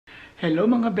Hello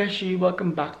mga beshi!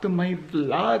 Welcome back to my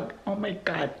vlog! Oh my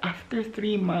god! After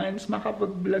 3 months,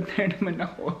 makapag-vlog na naman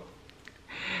ako.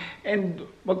 And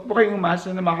wag po kayong umasa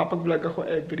na makapag-vlog ako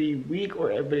every week or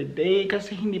every day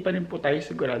kasi hindi pa rin po tayo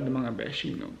sigurado mga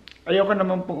beshi, no? Ayoko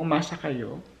naman pong umasa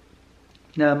kayo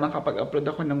na makapag-upload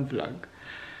ako ng vlog.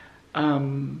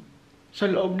 Sa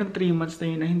loob ng 3 months na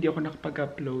yun na hindi ako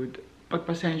nakapag-upload,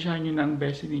 pagpasensyahan nyo na ang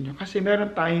bessy ninyo. Kasi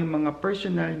meron tayong mga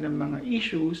personal na mga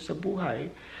issues sa buhay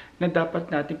na dapat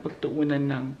natin pagtuunan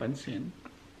ng pansin.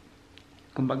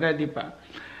 Kumbaga, di ba?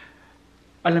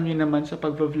 Alam niyo naman sa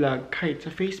pag-vlog, kahit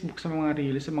sa Facebook, sa mga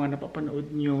reels, sa mga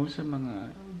napapanood nyo, sa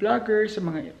mga vloggers, sa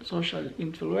mga social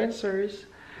influencers,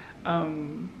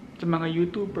 sa mga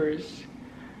YouTubers,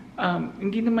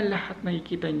 hindi naman lahat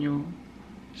nakikita nyo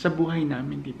sa buhay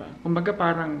namin, di ba? Kumbaga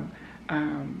parang,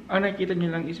 ang nakikita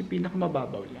nyo lang is yung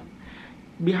pinakamababaw lang.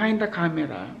 Behind the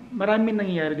camera, maraming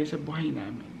nangyayari din sa buhay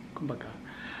namin. Kumbaga,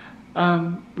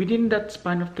 within that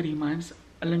span of 3 months,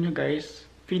 alam nyo guys,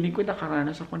 feeling ko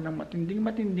nakaranas ako ng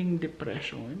matinding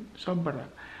depression. Sobra.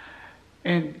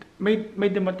 And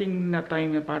may dumating na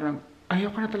time na parang,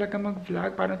 ayoko na talaga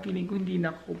mag-vlog. Parang feeling ko hindi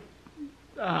na ako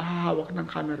hahawak ng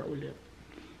camera ulit.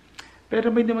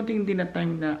 Pero may dumating din na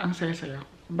time na ang saya-saya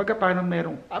ko. Kumbaga parang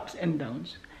merong ups and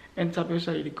downs. And sabi ko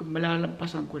sa sarili ko,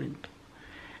 malalampasan ko rin to.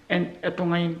 And eto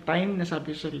nga yung time na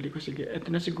sabi ko sa sarili ko, sige, eto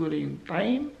na siguro yung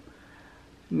time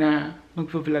na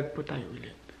mag-vlog po tayo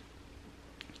ulit.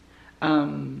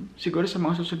 Siguro sa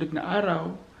mga susunod na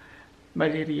araw,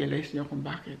 mali-realize niyo kung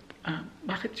bakit.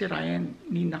 Bakit si Ryan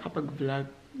hindi nakapag-vlog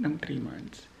ng 3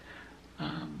 months?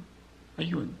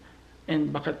 Ayun.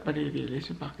 And bakit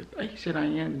mali-realize niyo bakit? Ay, si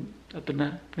Ryan,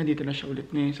 nandito na siya ulit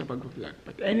ngayon sa pag-vlog.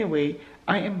 But anyway,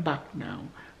 I am back now.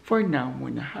 For now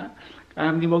muna ha.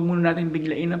 Huwag muna natin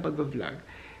biglain ang pag-vlog.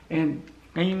 And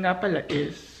ngayon nga pala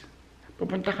is,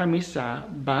 pupunta kami sa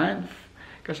Banff.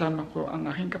 Kasama ko ang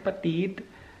aking kapatid.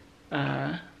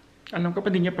 Alam ko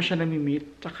pa din niya pa siya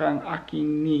nami-meet. Tsaka ang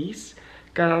aking niece.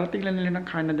 Kararating lang nila ng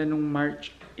Canada nung March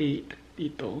 8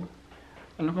 dito.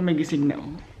 Alam ko may gising na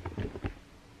oh.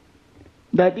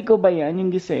 Dati ko ba yan yung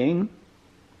gising?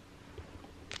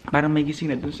 Parang may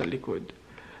gising na dun sa likod.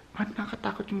 Parang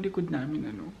nakatakot yung likod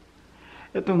namin ano.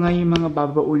 Ito nga yung mga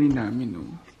babaunin namin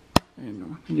oh.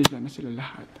 Ayun oh. Hindi dyan na sila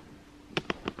lahat.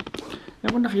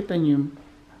 Kung nakita niyo,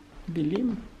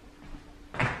 dilim.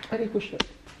 Pare ko siya.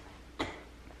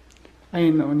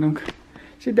 Ayun no,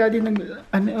 si daddy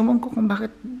ewan ko kung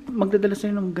bakit magdadala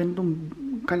sa'yo ng gantong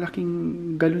kalaking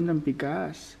galon ng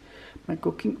bigas. May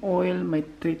cooking oil, may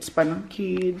treats pa ng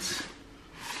kids.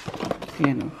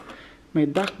 Ayan o. May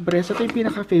duck breast. Ito yung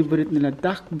pinaka-favorite nila,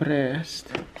 duck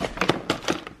breast.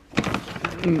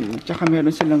 Tsaka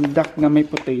meron silang duck na may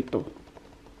potato.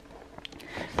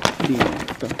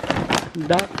 Dito.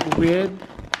 Duck with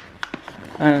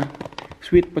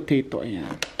sweet potato.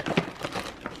 Ayan.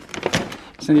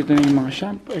 So, dito na yung mga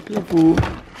shampoo, eklavu.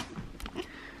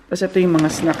 Tapos ito yung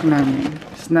mga snack namin.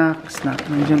 Snack.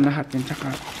 Nandiyan lahat yan. Tsaka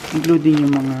including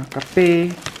yung mga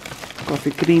kape,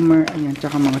 coffee creamer, ayan.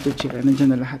 Tsaka mga chichira.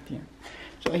 Nandiyan na lahat yan.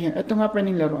 So, ayan. Ito nga pa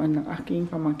yung laruan ng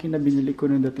aking pamangkin na binili ko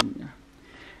nung dating niya.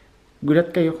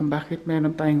 Gulat kayo kung bakit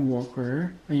meron tayong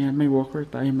walker. Ayan, may walker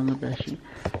tayo mga beshi.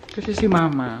 Kasi si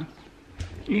mama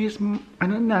is,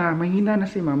 mahina na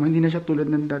si mama. Hindi na siya tulad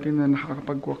ng dati na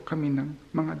nakakapag-walk kami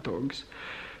ng mga dogs.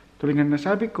 Tulad nga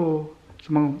nasabi ko,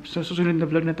 sa susunod na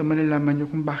vlog na ito, malalaman nyo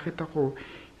kung bakit ako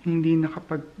hindi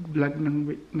nakapag-vlog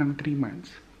ng 3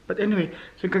 months. But anyway,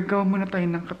 so gagawa muna tayo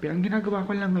ng kape. Ang ginagawa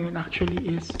ko lang ngayon actually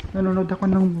is, nanonood ako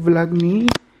ng vlog ni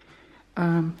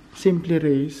Simply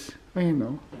Race. Ayun o,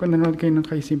 kung nanonood kayo ng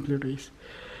kay Simply Race.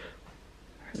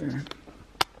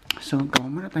 So, gawa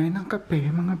muna tayo ng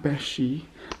kape, mga beshi.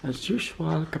 As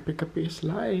usual, kape-kape is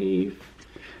life.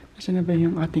 Nasaan na ba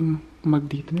yung ating mug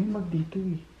dito? May mug dito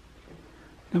eh.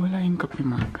 Nawala yung kape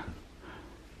mug.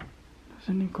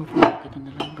 Nasaan yung coffee mug? Ito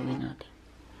na lang gawin natin.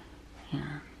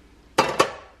 Yan.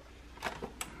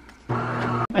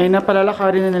 Ay,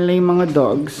 napalalakarin na nila yung mga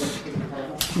dogs.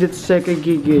 Dito sa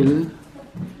kagigil.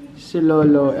 Si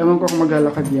Lolo. Ewan ko kung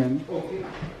maglalakad yan.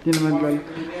 Hindi na maglalakad.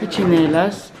 May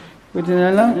chinelas. Pwede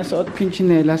na lang, nasuot ko yung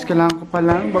chinelas. Kailangan ko pa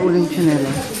lang baulin yung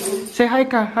chinelas. Say hi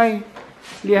ka, hi.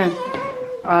 Lian.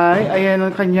 Ay, ayan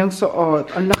ang kanyang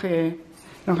suot. Ang laki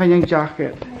ng kanyang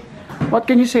jacket. What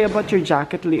can you say about your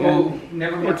jacket, Lian? Oh,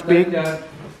 never mind. It's big.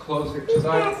 Close it, because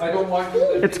I don't want you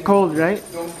to... It's cold, right?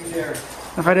 Don't be there.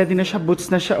 Naka-ready na siya, boots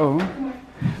na siya, oh.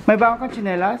 May baong kang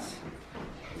chinelas?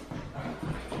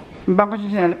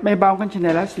 May baong kang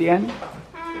chinelas, Lian?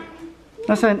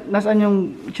 Nasaan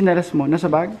yung chinelas mo? Nasa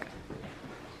bag?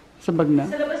 Sa bag na?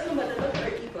 Sa labas mo ba ito or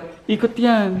ikot? Ikot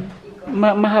yan. Ikot?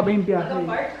 mahaba yung biyahe.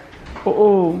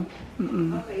 Oo.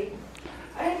 Okay.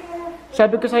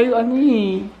 Sabi ko sa'yo, ano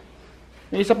eh.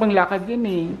 May isa pang lakad yun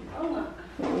eh. Oo nga.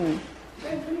 Oo.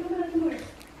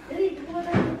 Dali, kukuha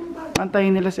tayo ng bag.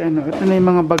 Antayin nila si ano. Ito na yung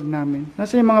mga bag namin.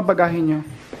 Nasa yung mga bagahe nyo?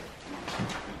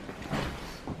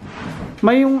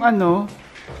 May yung ano,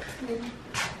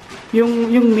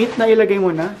 yung meat na ilagay mo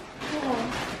na. Oo.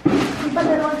 Di ba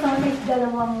dalawang sausage,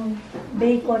 dalawang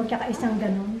bacon, tsaka isang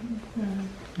ganun?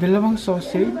 Dalawang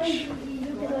sausage.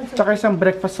 Tsaka isang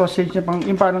breakfast sausage na pang,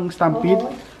 yung parang stampede.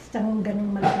 Oo, isang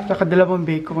ganun malaki. Tsaka dalawang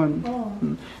bacon. Oo.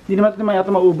 Hindi naman ito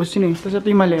yata maubos yun eh. Tapos ito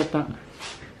yung maleta.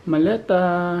 Maleta.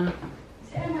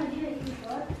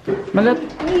 Maleta.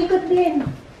 Iikot din.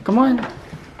 Come on.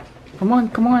 Come on,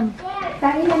 come on.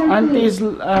 Kain na ng Auntie is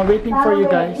cheese. waiting for you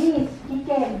guys. Cheese,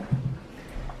 chicken.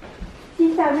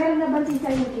 Sisa, meron na ba sisa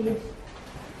yung cheese?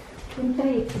 Yung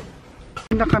three.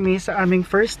 Na kami sa aming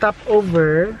first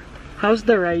stopover. How's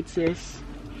the ride, sis?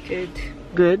 Good.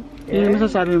 Good? Yun yung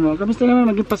masasabi mo. Kamusta naman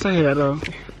maging pasahero?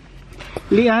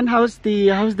 Lian, how's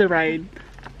the ride?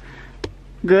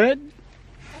 Good?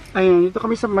 Ayun, dito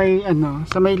kami sa may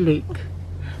sa may lake.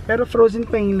 Pero frozen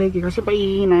pa yung lake kasi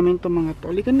paihihin namin itong mga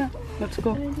to. Halika na. Let's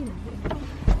go.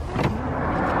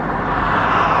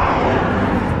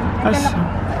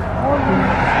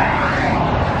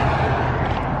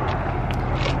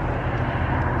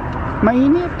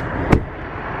 Mainit.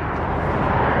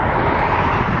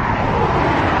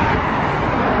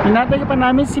 Hinatay pa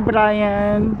namin si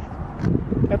Brian.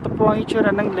 Ito po ang itsura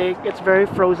ng lake. It's very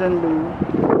frozen, Lou.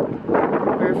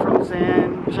 Very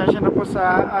frozen. Pasensya na po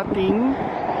sa ating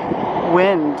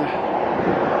wind.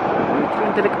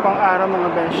 Tintilig pa ang araw, mga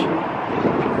beshi.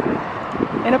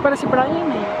 Ayun na pala si Brian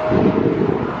eh.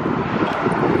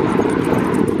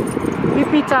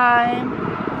 Pee time!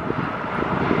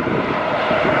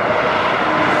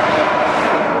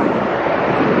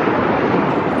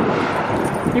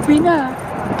 Pee na!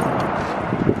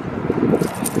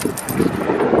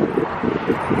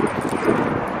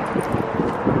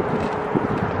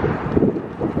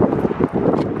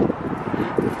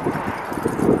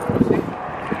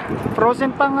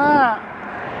 Frozen pa nga.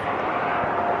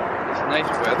 It's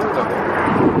nice weather though.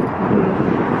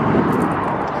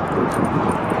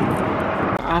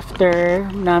 After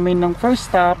namin ng first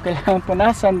stop, kailangan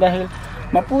punasan dahil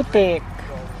maputik.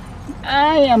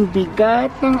 Ay, ang bigat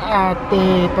ng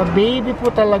ate. Pa-baby po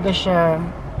talaga siya.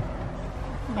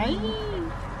 Ay,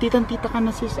 titang-tita ka na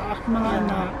sis sa aking mga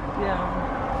anak.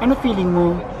 Yeah. Ano feeling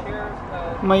mo?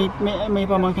 May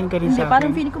pamangkin ka rin Hindi, sa akin?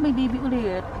 parang feeling ko may baby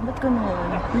ulit. Ba't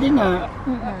ganun? Hindi nga.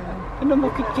 Mm-mm. Ano mo,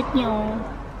 cute-cute niya oh.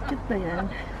 Cute ba yan?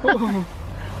 Oo.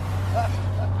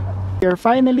 We are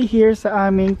finally here sa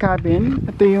aming cabin.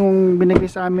 Ito yung binigay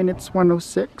sa amin. It's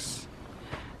 106.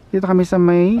 Dito kami sa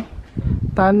may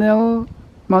Tunnel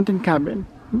Mountain Cabin.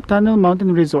 Tunnel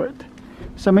Mountain Resort.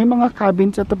 So may mga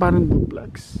cabins ito parang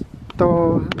duplex.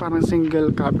 Ito parang single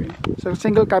cabin. So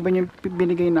single cabin yung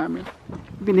binigay namin.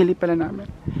 Binili pala namin.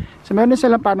 So meron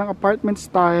sila parang apartment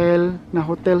style na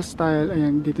hotel style.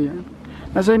 Ayan, dito yan.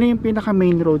 Nasa yun yung pinaka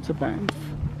main road sa Banff.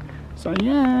 So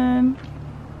ayan.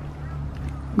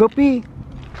 Go pee.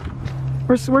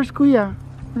 Where's Kuya?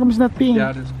 How come he's not peeing?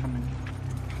 Dad is coming.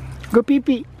 Go pee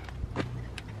pee.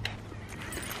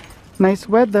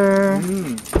 Nice weather.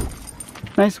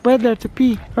 Nice weather to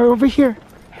pee. Or over here.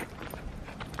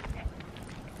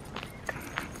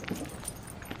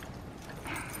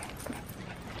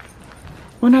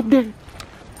 Oh, not there.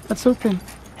 That's open.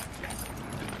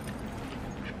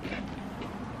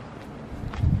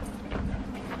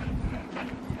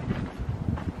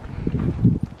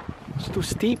 It's too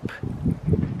steep.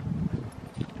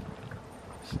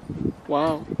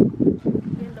 Wow.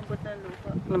 Yung lambot na lupa.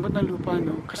 Lambot ng lupa,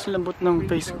 no? Kasi lambot ng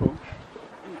face ko.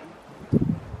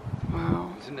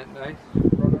 Wow. Isn't it nice?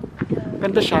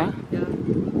 Ganda siya.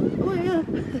 Oh, yeah.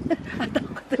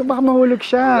 So baka mahulog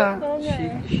siya.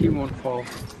 She won't fall.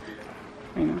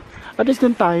 Ayun. At least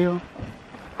dun tayo.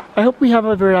 I hope we have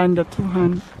a veranda too,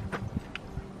 Han.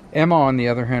 Emma, on the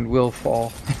other hand, will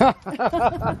fall.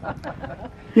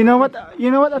 You know what?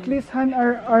 At least, Han,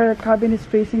 our cabin is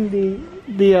facing the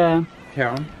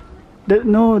Town?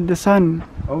 the sun.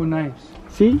 Oh, nice.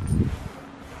 See?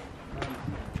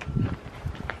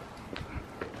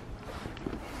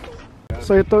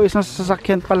 So ito isang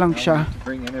sasakyan pa lang siya.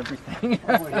 Bring in everything.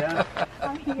 Oh, yeah.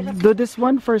 Do this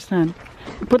one first, Han.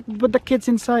 Put the kids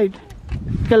inside.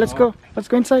 Okay, let's go. Let's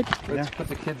go inside. Let's put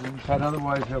the kids inside,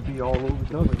 otherwise they'll be all over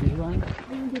the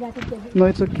place. No,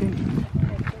 it's okay.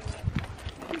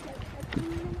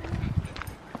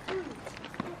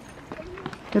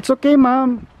 It's okay,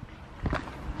 Mom.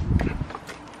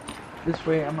 This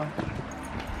way, Emma.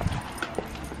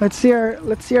 Let's see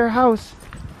our house.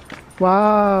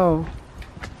 Wow.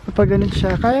 Kapag ganun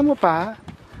siya, kaya mo pa?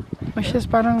 Mas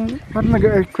parang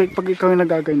nag-earthquake pag ikaw yung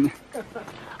nagaganyan.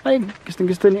 Ay,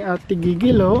 gusto ni Ate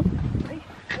Gigil, oh.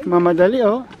 Mamadali,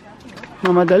 oh.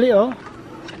 Mamadali, oh.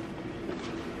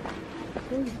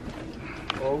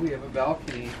 Oh, we have a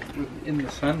balcony in the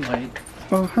sunlight.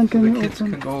 Oh, Han, So can the you kids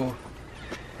open? can go.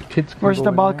 Kids can Where's go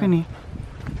the in there. balcony?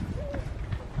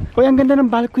 Uy, ang ganda ng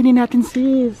balcony natin,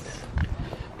 sis.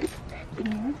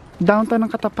 Downtown ng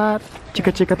katapat.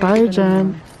 Chika-chika tayo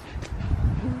dyan.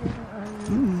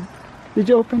 Did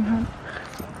you open, Han?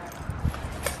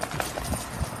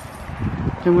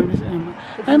 Diyan mo si Emma.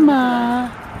 Emma!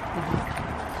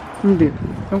 Hindi.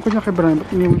 Alam ko niya kay Brian, ba't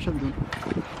iniwan siya doon?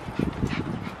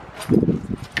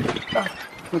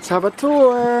 Let's have a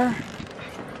tour!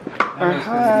 Our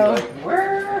house!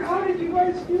 Where? How did you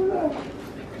guys do that?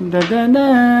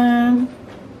 Da-da-dan!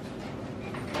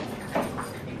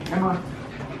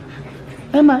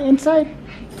 Emma, inside!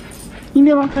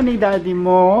 Iniwan ka ni daddy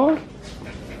mo?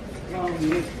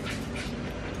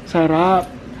 Sarap!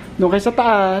 Doon kayo sa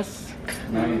taas.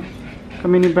 Nice.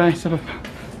 Kami ni Brian sa baba.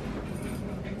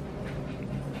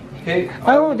 Okay.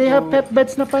 Oh, they have pet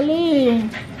beds na pala eh.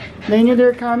 They knew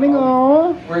they're coming,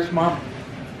 oh. Where's mom?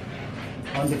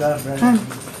 On the ground, right? Han.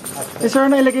 Sir,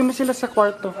 na ilagay mo sila sa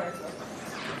kwarto.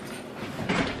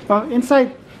 Oh,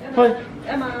 inside. Hoy.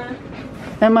 Emma.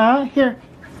 Emma, here.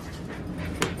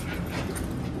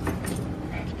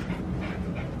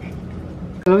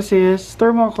 Hello sis,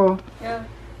 tour mo ako. Yeah.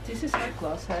 This is our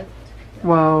closet.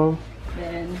 Wow.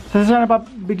 Then, Sana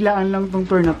biglaan lang tong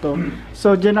tour na to.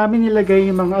 So, dyan namin nilagay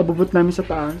yung mga abubot namin sa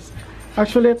taas.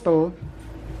 Actually, ito,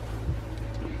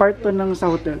 part to ng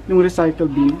sa hotel, yung recycle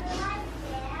bin.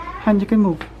 Han, you can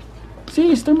move.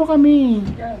 Sis, tour mo kami.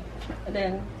 yeah. And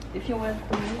then, if you want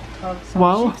to have some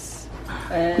Wow. chips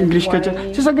and English ka wine,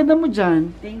 dyan. Sis, ang ganda mo dyan.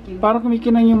 Thank you. Parang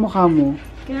kumikinang yung mukha mo.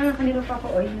 Kaya kanina pa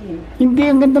ako oily. Hindi,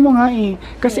 ang ganda mo nga eh.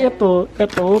 Kasi ito,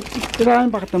 tirahan,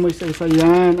 bakit na mo isa-isa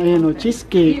yan. Ayan o,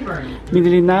 cheesecake.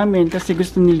 Binili namin kasi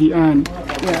gusto ni Lian.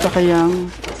 Saka yung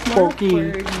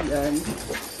pokey.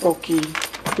 Pokey.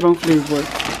 Ibang flavor.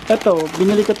 Ito,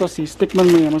 binili ko to sis. Tikman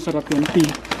mo yan, masarap yan. Tea.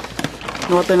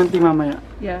 Nakuha tayo ng tea mamaya.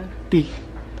 Yeah. Tea.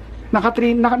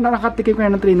 Nakatikim ko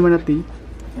na ng 3-in-1 na tea.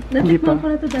 Hindi pa. Natikman ko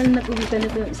na ito dahil nag-uwitan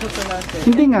nito sa palate.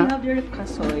 Hindi nga. We have your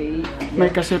kasoy.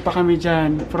 May kasoy pa kami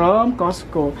dyan. From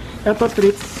Costco. Ito,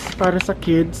 treats para sa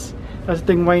kids. Tapos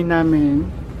ito yung wine namin.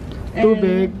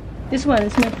 Tubig. This one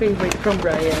is my favorite from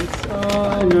Brian's.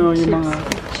 Ano, yung mga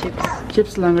chips.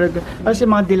 chips lang. Tapos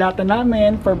yung mga dilata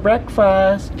namin for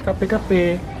breakfast,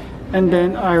 kape-kape. And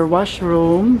then our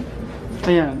washroom.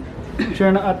 Ayan.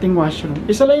 Share ng ating washroom.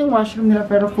 Isa lang yung washroom nila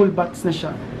pero full baths na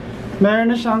siya.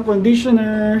 Meron na siyang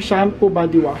conditioner, shampoo,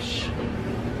 body wash.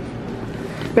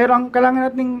 Pero ang kailangan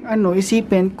nating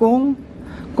isipin kung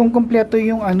kumpleto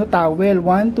yung towel.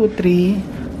 1, 2, 3,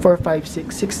 4, 5,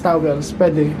 6. 6 towels.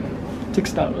 Pwede. 6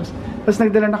 towels. Tapos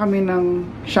nagdala na kami ng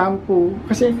shampoo.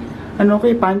 Kasi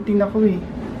panty na ko eh.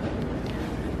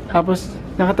 Tapos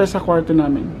nakatay sa kwarto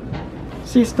namin.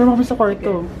 Sis, tama kami sa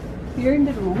kwarto. Here in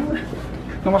the room.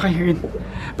 Namakahirin.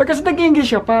 Pagkasa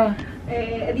nag-English ka pa.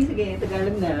 Di sige,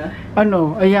 Tagalog na.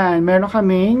 Ayan, meron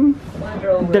kaming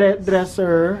Drawers.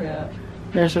 dresser. Yeah.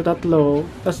 Dresser 3.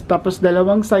 Tapos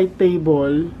 2 side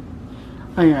table.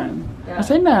 Ayan. Yeah.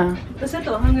 Kasi na. Tapos ito,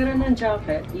 hangaran ng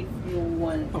jacket if you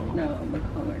want na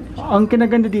mag-hanger na siya. Ang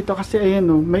kinaganda dito kasi ayan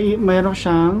mayroon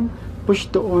siyang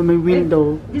push doon, may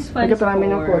window. This fan is Pagkata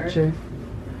namin ng for... kotse.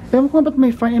 Ewan ko ba't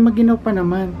may fan, maginaw pa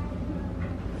naman.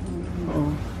 Oo.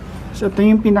 So ito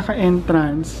yung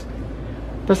pinaka-entrance.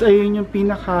 Tapos ayun yung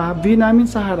pinaka-view namin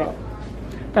sa harap.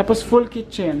 Tapos full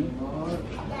kitchen.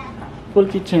 Full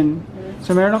kitchen.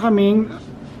 So meron kaming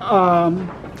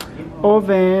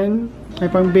oven, may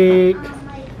pang-bake,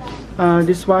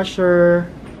 dishwasher,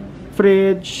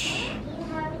 fridge,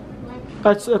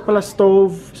 at pala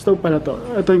stove pala to.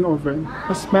 Ito yung oven.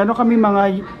 Tapos meron kami mga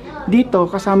dito,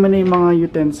 kasama na yung mga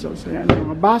utensils. Ayan,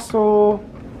 mga baso.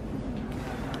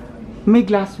 May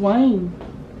glass wine.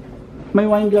 May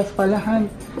wine glass pala, Han.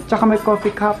 Tsaka may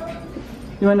coffee cup.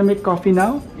 You wanna make coffee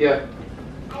now? Yeah.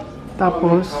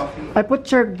 Tapos, I put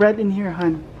your bread in here,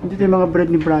 Han. Dito yung mga bread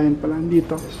ni Brian pala.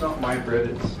 Dito. It's not my bread.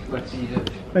 It's let's eat it.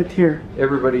 Right here.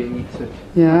 Everybody eats it.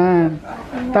 Yan.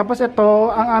 Tapos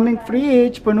ito, ang aming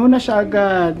fridge, puno na siya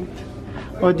agad.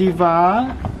 O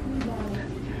diba?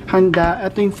 Handa.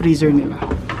 Ito yung freezer nila.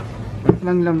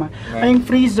 Lang laman. Ay, yung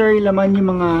freezer, laman yung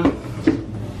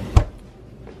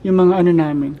mga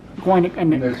namin. Kung And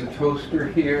anik-anik. there's a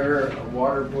toaster here, a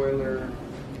water boiler.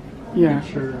 Yeah.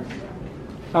 Sure.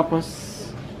 Tapos,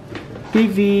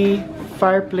 TV,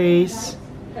 fireplace,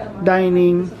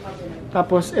 dining,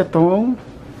 tapos itong,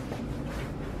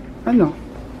 ano?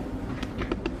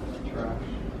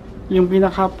 Yung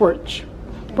pinaka-porch.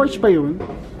 Porch ba yun?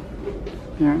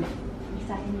 Yan.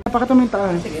 Napakita mo yung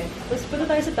taas. Sige. Tapos punta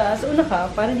tayo sa taas. Una ka,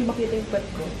 para hindi makita yung pet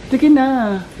ko. Sige na.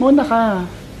 Mauna ka.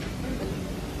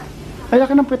 Ay,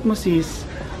 laki ng pet mo, sis.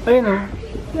 Ayun, oh.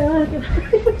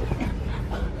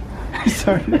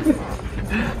 Sorry.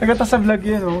 Nagkata sa vlog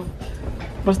yun, oh.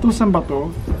 Bastusan ba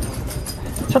to?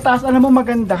 Sa taas, alam mo,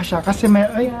 maganda siya. Kasi may,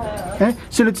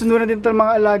 sunod-sunuran din ito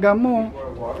mga alaga mo.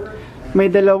 May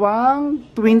dalawang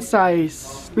twin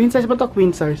size. Twin size ba ito?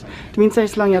 Queen size. Twin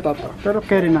size lang yata to. Pero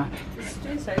carry na. This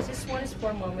twin size. This one is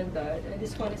for mom and dad. And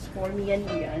this one is for me and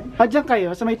Lian. Ah, dyan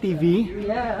kayo? Sa may TV?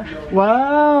 Yeah.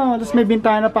 Wow! Tapos may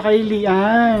bintana pa kay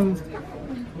Lian.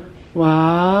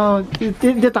 Wow!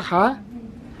 Dito ka?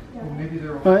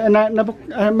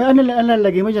 Ano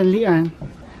lalagay mo dyan, Lian?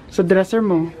 Sa dresser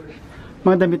mo?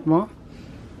 Mga damit mo?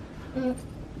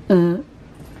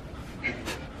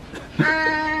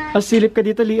 Silip ka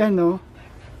dito, Lian, no?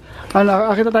 Ano,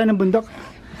 akita tayo ng bundok.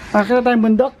 Akita tayo ng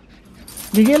bundok.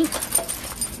 Gigil.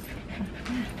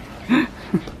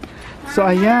 So,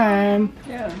 ayan.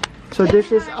 Yeah. So,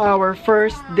 this is our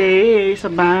first day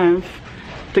sa Banff.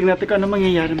 Tignan natin kung ano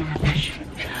mangyayari, mga fish.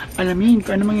 Alamin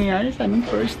kung ano mangyayari sa aming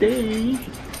first day.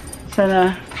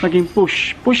 Sana maging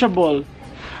pushable.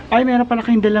 Ay, meron pala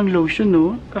kayong dalang lotion,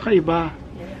 no? Kakaiba.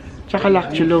 Tsaka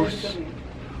lactulose.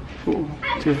 Oo.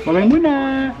 Sige, pabay muna.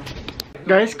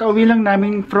 Guys, kauwi lang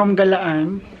namin from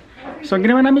Galaan. So, ang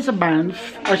ginawa namin sa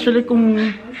Banff, actually kung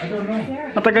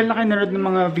matagal na kayo nanood ng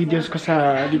mga videos ko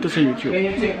dito sa YouTube.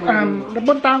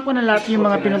 Napuntahan ko na lahat yung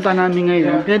mga pinunta namin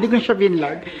ngayon. Kaya di ko siya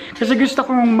vinlog. Kasi gusto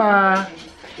kong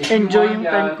ma-enjoy yung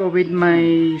time ko with my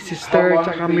sister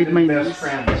tsaka with my niece.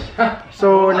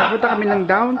 So, napunta kami ng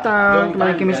downtown,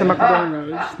 kumain kami sa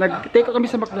McDonald's. Nag-take kami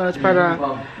sa McDonald's para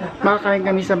makakain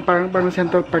kami sa parang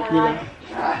Central Park nila.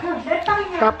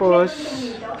 Tapos,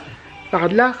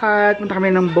 lakad-lakad, punta kami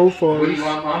ng Bow Falls.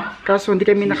 Kaso hindi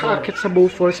kami nakaakit sa Bow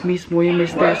Falls mismo, yung may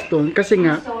stairs doon. Kasi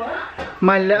nga,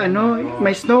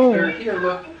 may snow.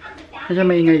 Kaya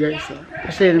maingay guys.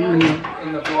 Kasi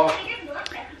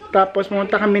Tapos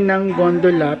pumunta kami ng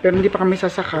gondola, pero hindi pa kami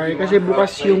sasakay. Kasi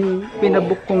bukas yung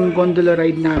pinabook kong gondola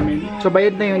ride namin. So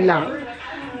bayad na yun lahat.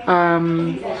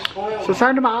 So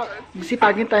sana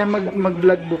sipagin tayo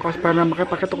mag-vlog bukas para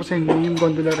makipakita ko sa inyo yung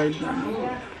gondola ride namin.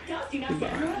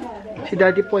 Diba? Si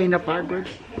daddy po ay napagod.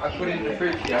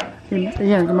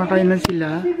 Ayan, kumakain lang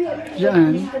sila.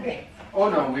 Diyan. Oh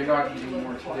no, we're not eating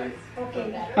more today.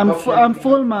 I'm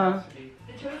full, ma.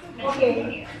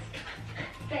 Okay.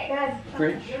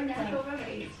 Fridge?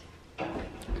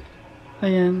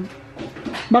 Ayan.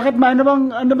 Bakit ma? Ano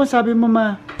bang sabi mo,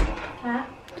 ma? Ha?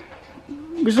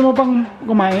 Gusto mo pang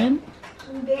kumain?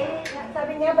 Hindi.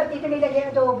 Sabi niya, ba't dito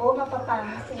nilagyan adobo?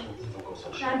 Mapapamas eh.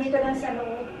 Nandito lang sa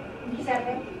loob. Hindi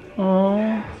sabi. Oh.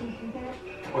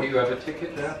 Oh, you have a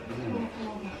ticket now?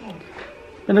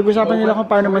 Pinag-usapan nila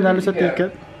kung paano manalo sa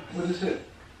ticket. What is it?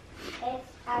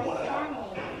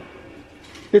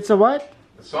 It's a what?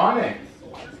 A Sonic.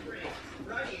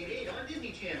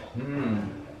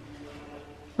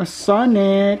 A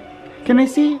Sonic. Can I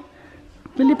see?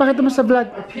 Dali, pakita mo sa vlog.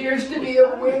 Appears to be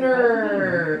a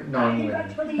winner. Non-winner.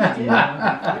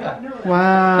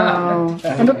 Wow.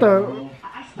 Ano to?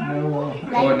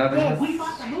 Oh, another one?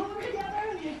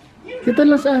 Dito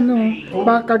lang sa ano.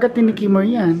 Baka kagat ni Kimor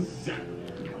yan.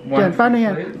 Yan, paano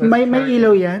yan? May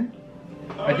ilaw yan?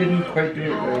 I didn't quite do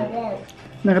it right.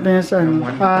 Nakita niya sa ano?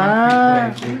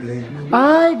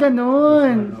 Ay,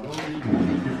 ganun.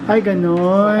 Ay,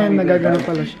 ganun. Nagagano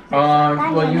pala siya.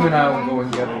 Well, you and I will go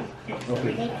and get it.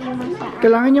 Okay.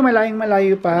 Kailangan niya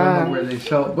malayo I pa. don't know where they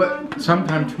sell, but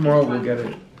sometime tomorrow we'll get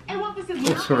it.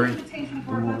 Oh, sorry.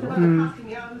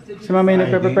 Si mama yung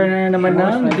nagpe-prepare na naman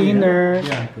ng dinner.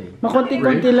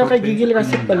 Makonti-konti lang kay Gigil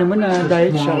kasi pala mo na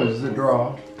diet siya. Tomorrow is the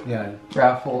draw. Yeah.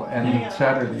 Raffle and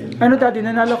Saturday. Ano dati,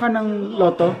 nanalo ka ng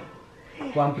loto?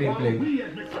 One free play.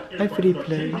 Ay, free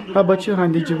play. How about you,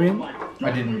 Han? Did you win?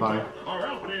 I didn't buy.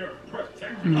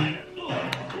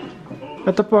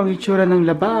 Ito po ang itsura ng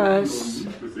labas.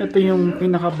 Ito yung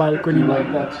pinaka-balcony. You like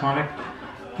that Sonic?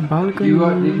 Balcony.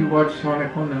 Did you watch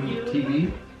Sonic on the TV?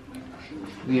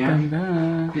 Leanne? Ganda.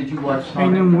 Did you watch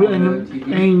Ayun Sonic yung, on the TV?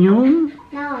 ayun yung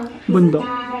No. bundok.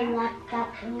 Laptop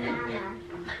ni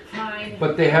Mama.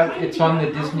 But they have, it's on the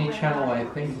Disney Channel, I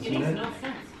think, isn't it?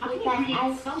 Because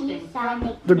I see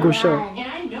Sonic Dugo siya.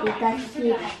 run. Because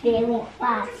he's very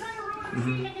fast.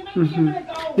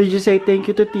 Did you say thank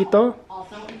you to Tito?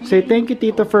 Say thank you,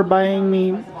 Tito, for buying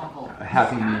me A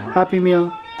Happy Meal. Happy Meal.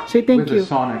 Say thank with you. a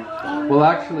Sonic. Well,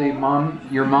 actually,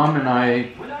 your mom and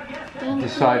I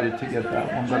decided to get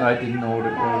that one, but I didn't know what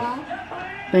it was.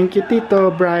 Thank you,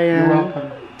 Tito Brian. You're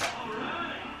welcome.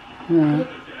 Yeah.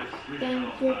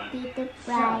 Thank you, Tito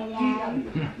Brian.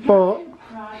 Po.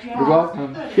 You're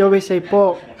welcome. You always say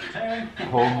po.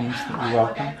 Ho means that you're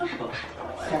welcome.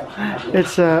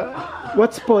 It's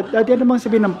what's po? Dati ano bang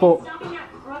sabihin ng po?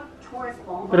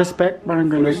 Respect, parang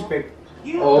ganun. Respect.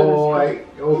 Oh,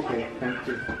 okay, thank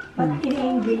you. But in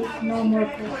English, no more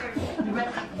po.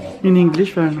 In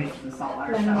English, parang.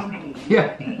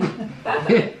 Yeah.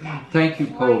 Thank you,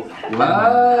 Pope.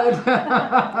 What?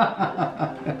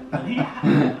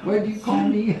 What do you call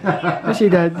me? Kasi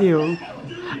daddy, oh.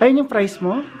 Ayun yung price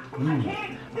mo?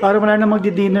 Parang wala na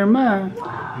magdi-dinner ma.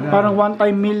 Parang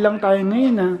one-time meal lang tayo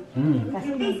ngayon, ah.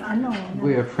 Kasi ano,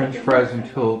 We have French fries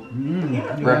until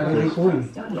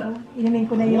breakfast. inumin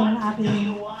ko na yung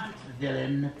aking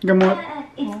Gamot.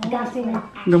 gassing.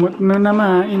 Gamot na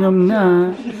naman, inom na.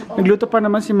 Nagluto pa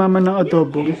naman si mama ng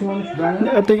adobo.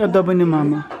 Ito yung adobo ni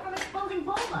mama.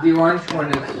 The orange one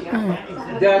is.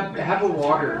 Dad, have a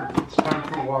water. It's time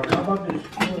for water.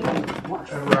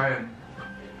 Ryan.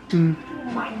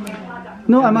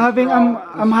 No, I'm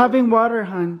having water,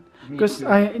 hon. Cause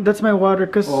that's my water.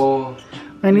 Cause Oh.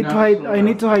 I need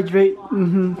to hydrate.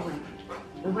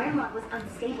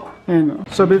 Ayan,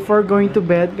 so before going to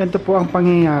bed, ganito po ang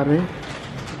pangyayari.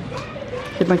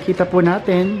 Kitang-kita po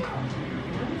natin.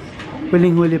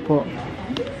 Huling-huli po.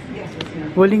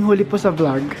 Huling-huli po sa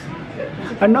vlog.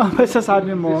 Ano ang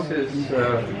masasabi mo? This is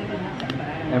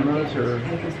Emma's or.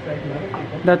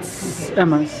 That's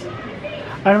Emma's.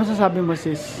 Ano masasabi mo,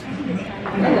 sis?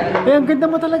 Eh, ang ganda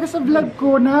mo talaga sa vlog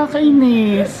ko.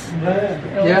 Nakakainis.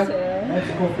 Yeah.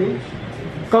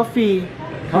 Coffee.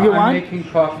 I'm You want? making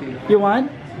coffee. You want?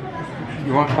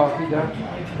 You want coffee, Dad?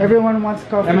 Everyone wants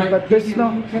coffee, Emma, but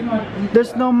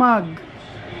there's no mug.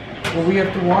 Well, we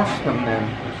have to wash them then.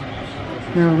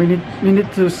 Yeah, we need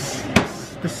to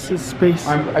this is space.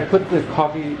 I put the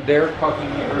coffee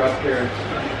maker up there.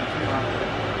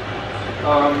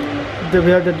 We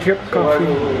have the drip So I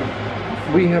coffee.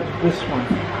 we have this one.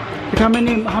 Like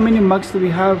how many mugs do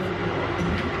we have?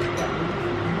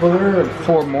 Well, there are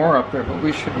 4 more up there, but we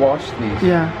should wash these.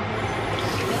 Yeah.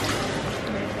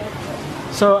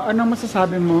 So, anong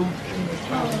masasabi mo?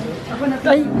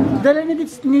 Ay, dala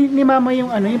ni mama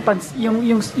yung ano,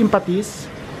 yung patis.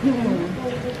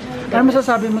 Ano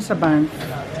masasabi mo sa band?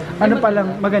 Ano pa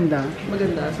lang maganda?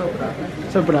 Maganda, sobra.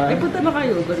 Sobra. Ay, punta na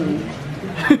kayo, ganun.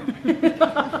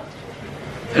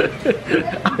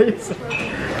 Ayos.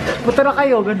 Punta na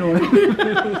kayo, ganun.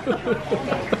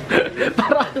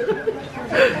 Para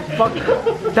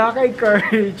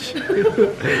nakaka-encourage.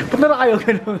 Punta na kayo,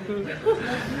 ganun.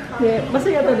 Yeah,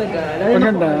 masaya talaga.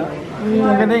 Maganda.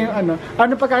 Maganda yung ano.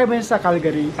 Ano pagkakaiba yun sa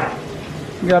Calgary?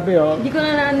 Grabe, oh. Hindi ko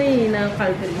na na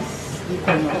Calgary.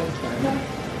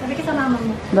 Sabi ka sa mama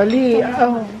mo. Dali.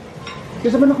 Oh.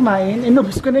 Gusto mo na kumain?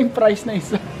 Inubos ko na yung fries na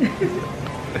isa.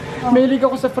 Mahilig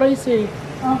ako sa fries eh.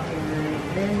 Okay.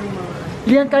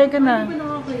 Lian, kaya ka na.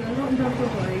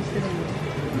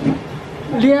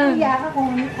 Lian, Kaya ka kung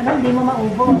ano, hindi mo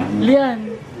maubo.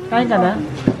 Lian, kaya ka na?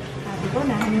 Sabi ko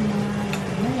na, ano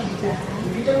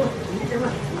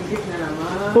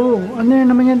Oh, ano yan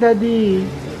naman yan, daddy?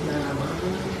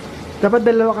 Dapat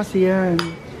dalawa kasi yan.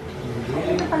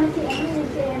 Ano pala si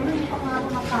Emma, hindi pa nga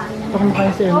kumakain. Baka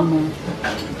makain si Emma mo.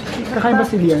 Kakain ba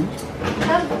si Lian?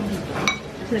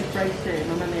 Nag-price siya eh,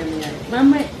 mamaya.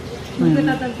 Mamaya, hindi ko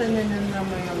tatantanan ng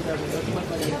mamaya ng gabi.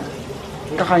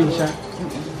 Kakain siya.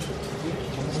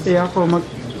 Eh ako,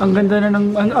 ang ganda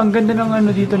ng ano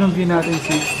dito ng view natin,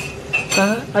 sis.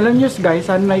 Alam niyo guys,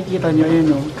 sana nakikita niyo,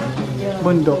 ayun oh.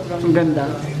 Bundok, ang ganda.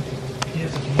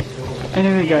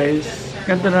 Anyway guys,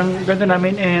 ganda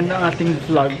namin and ang ating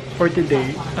vlog for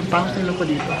today. Ang pangos nila ko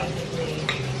dito.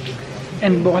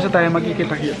 And bukas na tayo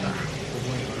magkikita-kita.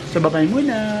 So bye-bye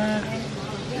muna!